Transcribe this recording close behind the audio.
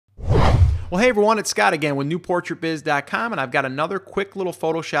Well, hey everyone, it's Scott again with newportraitbiz.com, and I've got another quick little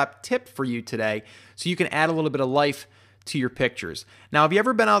Photoshop tip for you today so you can add a little bit of life to your pictures. Now, have you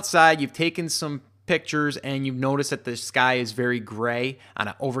ever been outside, you've taken some pictures, and you've noticed that the sky is very gray on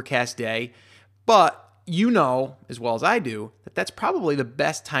an overcast day, but you know, as well as I do, that that's probably the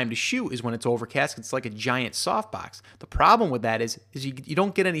best time to shoot is when it's overcast. It's like a giant softbox. The problem with that is you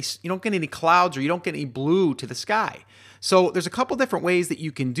don't get any clouds, or you don't get any blue to the sky. So there's a couple different ways that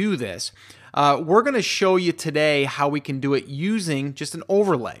you can do this. We're going to show you today how we can do it using just an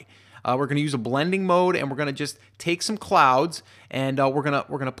overlay. We're going to use a blending mode, and we're going to just take some clouds, and we're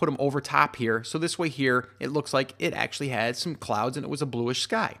going to put them over top here. So this way here, it looks like it actually had some clouds and it was a bluish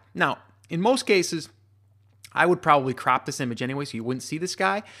sky. Now, in most cases, I would probably crop this image anyway so you wouldn't see the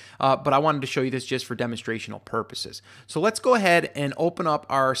sky, but I wanted to show you this just for demonstrational purposes. So let's go ahead and open up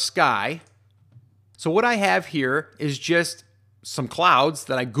our sky. So what I have here is just some clouds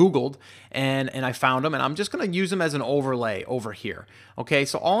that I Googled and I found them, and I'm just going to use them as an overlay over here. Okay,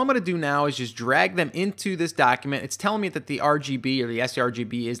 so all I'm going to do now is just drag them into this document. It's telling me that the RGB or the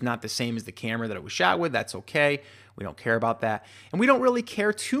sRGB is not the same as the camera that it was shot with. That's okay. We don't care about that. And we don't really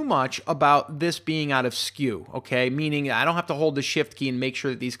care too much about this being out of skew, okay? Meaning I don't have to hold the shift key and make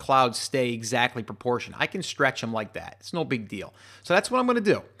sure that these clouds stay exactly proportioned. I can stretch them like that. It's no big deal. So that's what I'm going to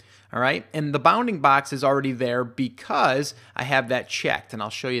do. All right, and the bounding box is already there because I have that checked, and I'll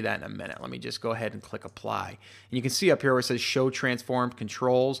show you that in a minute. Let me just go ahead and click apply. And you can see up here where it says show transformed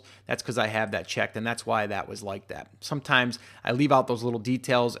controls. That's because I have that checked, and that's why that was like that. Sometimes I leave out those little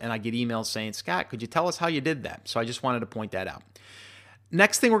details and I get emails saying, Scott, could you tell us how you did that? So I just wanted to point that out.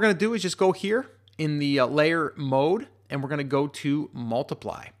 Next thing we're going to do is just go here in the layer mode, and we're going to go to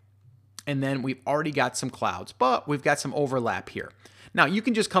multiply. And then we've already got some clouds, but we've got some overlap here. Now, you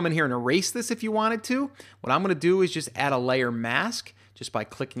can just come in here and erase this if you wanted to. What I'm going to do is just add a layer mask just by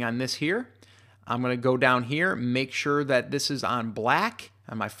clicking on this here. I'm going to go down here, make sure that this is on black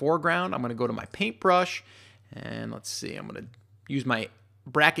on my foreground. I'm going to go to my paintbrush, and let's see, I'm going to use my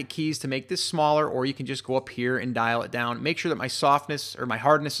bracket keys to make this smaller, or you can just go up here and dial it down. Make sure that my softness or my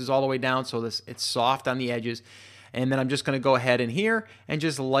hardness is all the way down so it's soft on the edges. And then I'm just going to go ahead in here and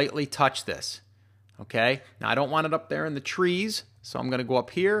just lightly touch this. Okay, now I don't want it up there in the trees, so I'm going to go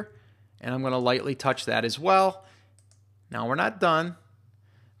up here and I'm going to lightly touch that as well. Now we're not done,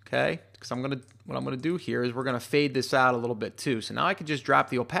 okay, because what I'm going to do here is we're going to fade this out a little bit too. So now I can just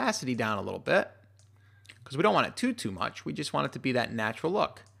drop the opacity down a little bit because we don't want it too much. We just want it to be that natural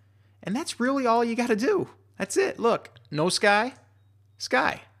look. And that's really all you got to do. That's it. Look, no sky,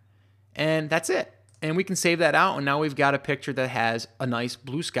 sky. And that's it. And we can save that out, and now we've got a picture that has a nice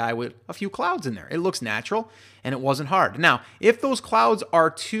blue sky with a few clouds in there. It looks natural, and it wasn't hard. Now, if those clouds are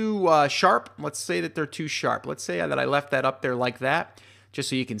too sharp, let's say that they're too sharp. Let's say that I left that up there like that, just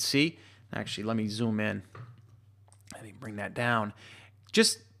so you can see. Actually, let me zoom in. Let me bring that down.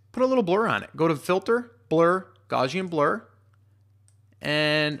 Just put a little blur on it. Go to Filter, Blur, Gaussian Blur,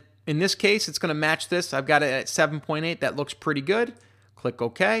 and in this case, it's going to match this. I've got it at 7.8. That looks pretty good. Click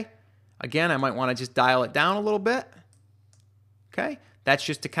OK. Again, I might want to just dial it down a little bit. Okay, that's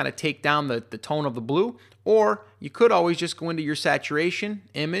just to kind of take down the tone of the blue. Or you could always just go into your saturation,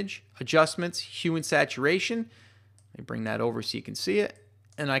 image, adjustments, hue and saturation. Let me bring that over so you can see it.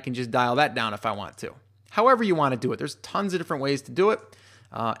 And I can just dial that down if I want to. However you want to do it. There's tons of different ways to do it.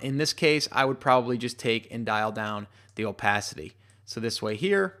 In this case, I would probably just take and dial down the opacity. So this way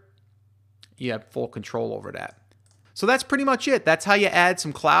here, you have full control over that. So that's pretty much it. That's how you add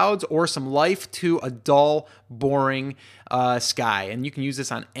some clouds or some life to a dull, boring sky. And you can use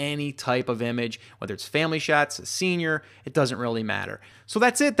this on any type of image, whether it's family shots, a senior, it doesn't really matter. So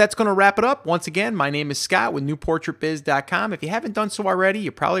that's it. That's going to wrap it up. Once again, my name is Scott with newportraitbiz.com. If you haven't done so already,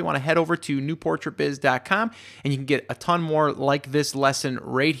 you probably want to head over to newportraitbiz.com, and you can get a ton more like this lesson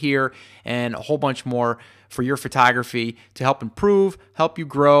right here and a whole bunch more for your photography to help improve, help you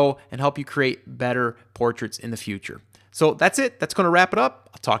grow, and help you create better portraits in the future. So that's it. That's going to wrap it up.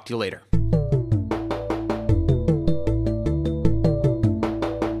 I'll talk to you later.